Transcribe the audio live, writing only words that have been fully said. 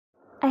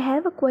I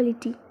have a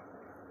quality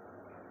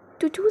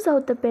to choose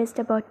out the best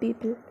about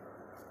people,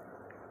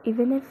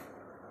 even if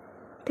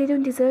they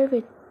don't deserve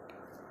it.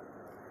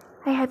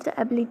 I have the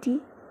ability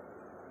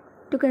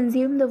to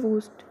consume the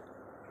worst,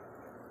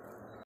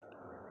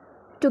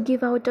 to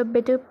give out a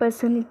better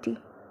personality,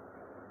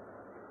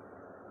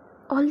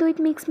 although it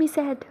makes me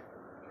sad.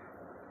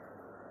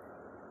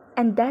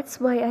 And that's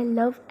why I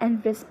love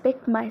and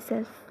respect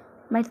myself,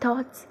 my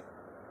thoughts,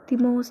 the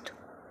most.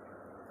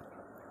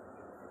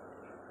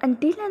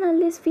 Until and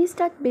unless we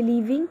start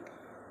believing,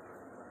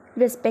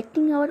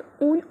 respecting our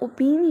own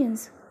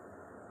opinions,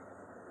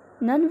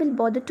 none will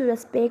bother to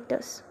respect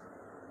us.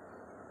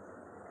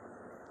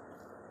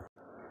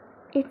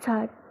 It's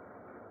hard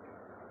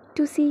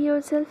to see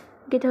yourself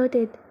get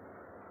hurted.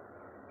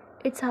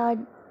 It's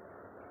hard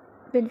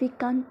when we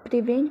can't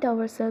prevent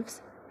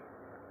ourselves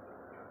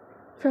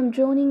from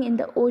drowning in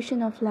the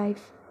ocean of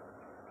life.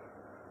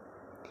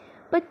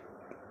 But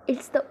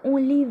it's the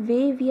only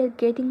way we are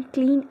getting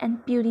clean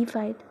and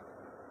purified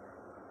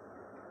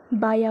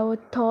by our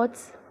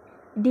thoughts,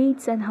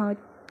 deeds, and heart.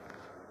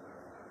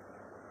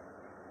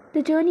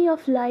 The journey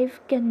of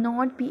life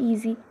cannot be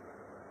easy,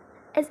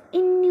 as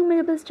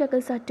innumerable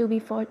struggles are to be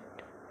fought.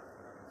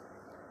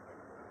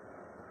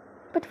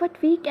 But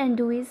what we can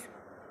do is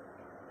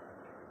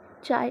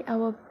try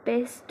our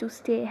best to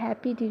stay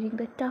happy during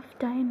the tough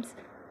times.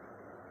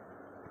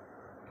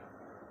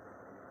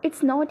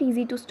 It's not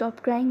easy to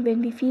stop crying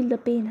when we feel the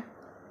pain,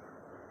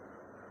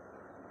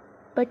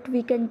 but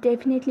we can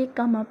definitely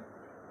come up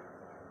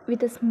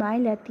with a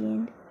smile at the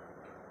end.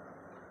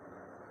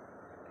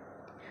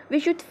 We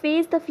should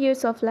face the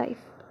fears of life,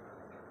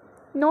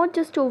 not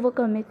just to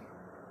overcome it,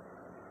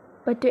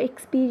 but to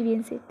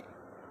experience it.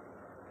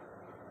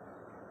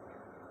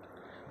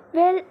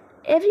 Well,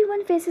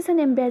 everyone faces an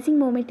embarrassing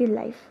moment in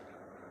life,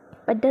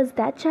 but does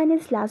that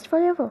shyness last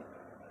forever?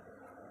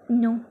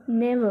 No,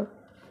 never.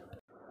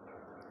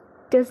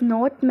 Does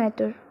not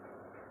matter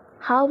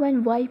how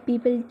and why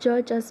people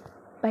judge us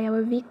by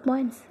our weak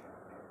points.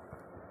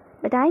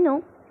 But I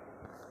know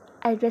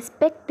I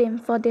respect them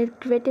for their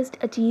greatest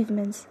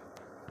achievements.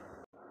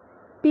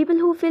 People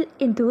who feel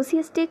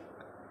enthusiastic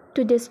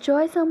to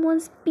destroy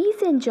someone's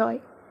peace and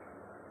joy,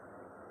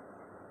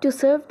 to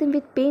serve them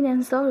with pain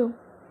and sorrow.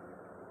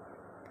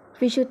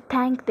 We should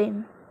thank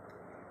them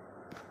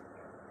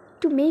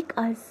to make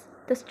us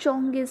the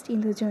strongest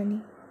in the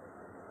journey,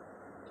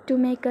 to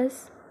make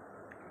us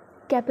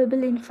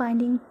capable in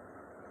finding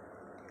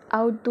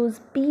out those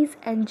peace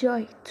and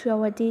joy through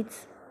our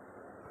deeds.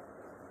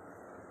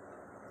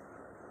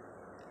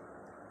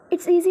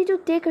 It's easy to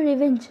take a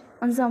revenge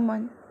on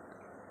someone,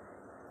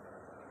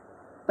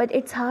 but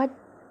it's hard,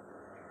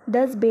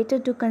 thus better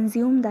to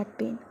consume that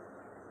pain,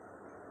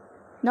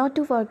 not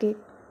to forget,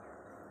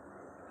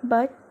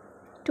 but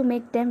to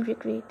make them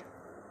regret.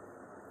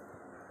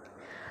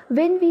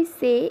 When we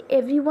say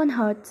everyone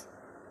hurts,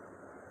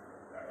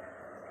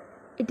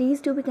 it is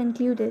to be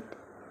concluded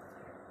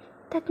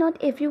that not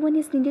everyone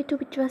is needed to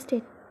be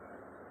trusted.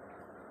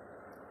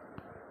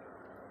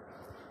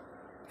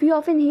 We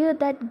often hear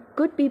that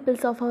good people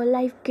of our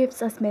life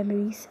gives us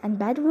memories and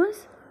bad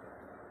ones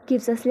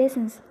gives us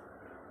lessons.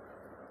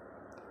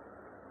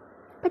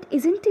 But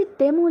isn't it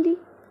them only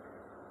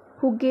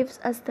who gives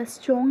us the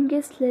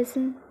strongest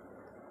lesson?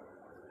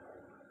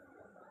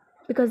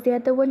 Because they are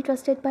the one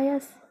trusted by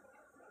us.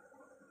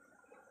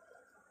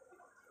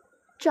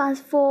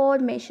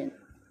 Transformation.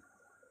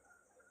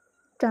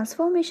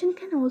 Transformation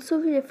can also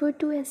be referred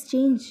to as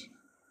change.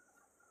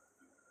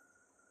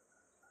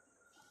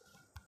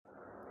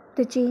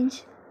 The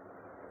change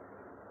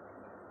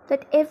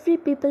that every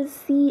people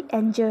see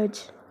and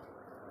judge.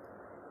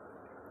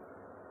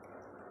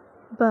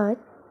 But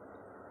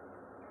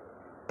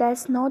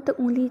that's not the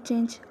only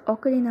change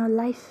occur in our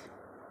life.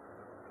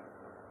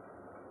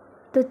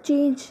 The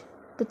change,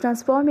 the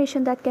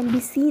transformation that can be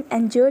seen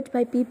and judged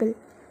by people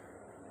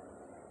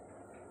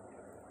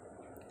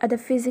are the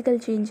physical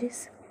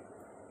changes.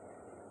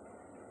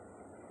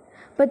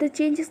 But the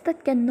changes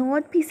that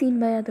cannot be seen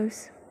by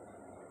others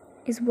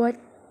is what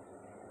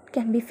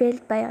can be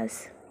felt by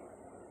us.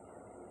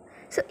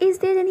 So is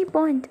there any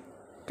point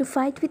to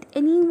fight with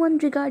anyone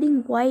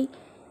regarding why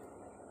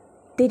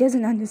they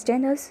doesn't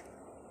understand us?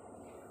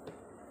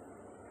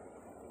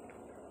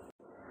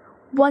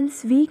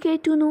 Once we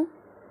get to know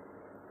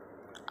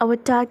our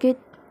target,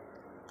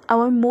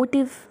 our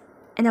motive,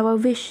 and our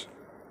wish,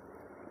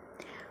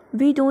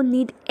 we don't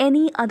need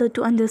any other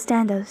to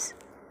understand us.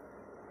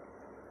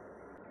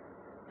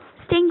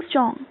 Staying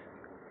strong.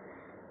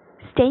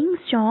 Staying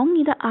strong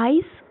in the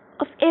eyes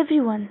of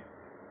everyone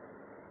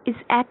is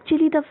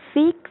actually the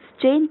fake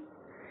strength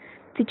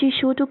which we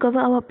show to cover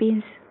our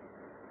pains.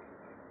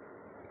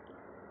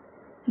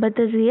 But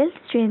the real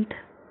strength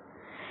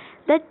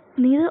that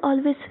neither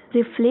always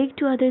reflect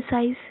to others'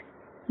 eyes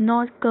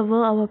nor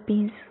cover our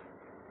pains,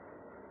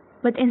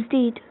 but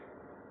instead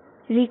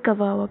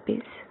recover our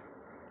pains.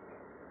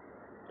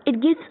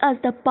 It gives us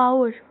the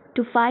power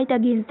to fight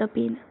against the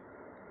pain.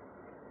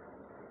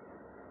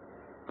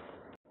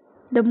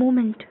 The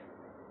moment,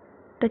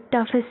 the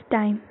toughest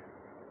time,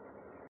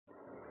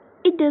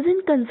 It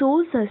doesn't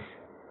console us,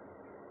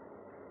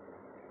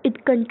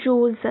 it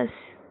controls us.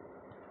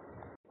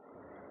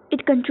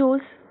 It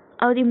controls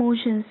our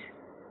emotions.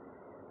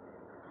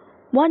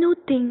 One who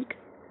think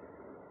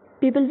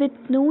people with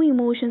no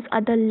emotions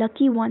are the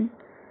lucky one.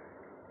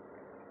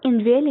 In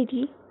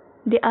reality,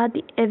 they are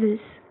the evils.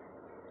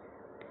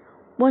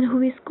 One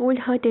who is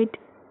cold-hearted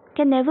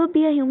can never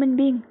be a human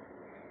being.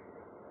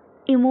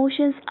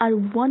 Emotions are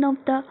one of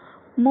the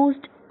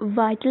most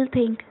vital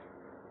things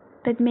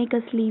that make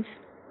us live.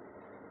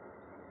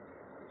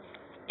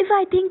 If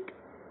I think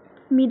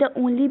me the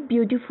only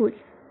beautiful,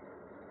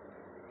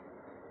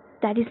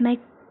 that is my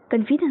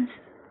confidence.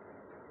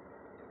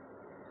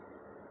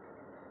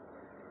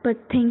 But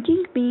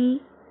thinking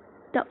me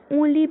the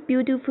only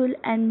beautiful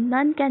and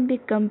none can be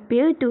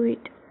compared to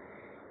it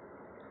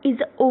is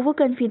the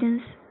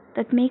overconfidence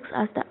that makes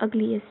us the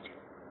ugliest.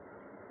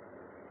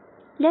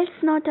 Let's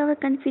not our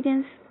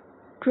confidence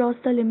cross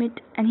the limit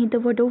and hit the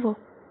word over.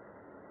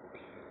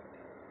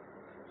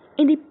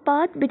 In the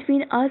path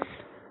between us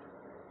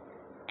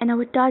and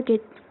our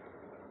target,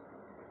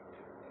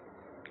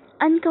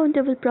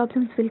 uncountable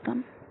problems will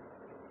come,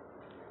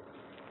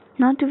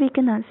 not to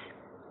weaken us,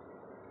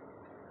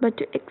 but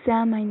to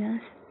examine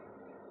us.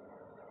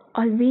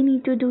 All we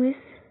need to do is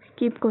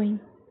keep going.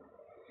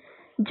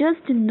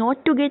 Just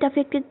not to get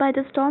affected by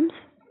the storms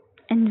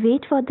and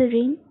wait for the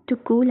rain to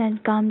cool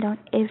and calm down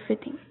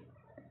everything.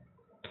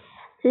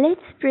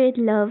 Let's spread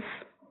love,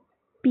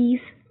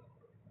 peace,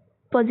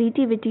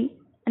 positivity,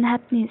 and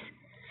happiness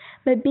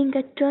by being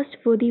a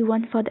trustworthy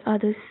one for the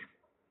others.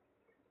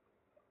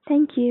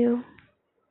 Thank you.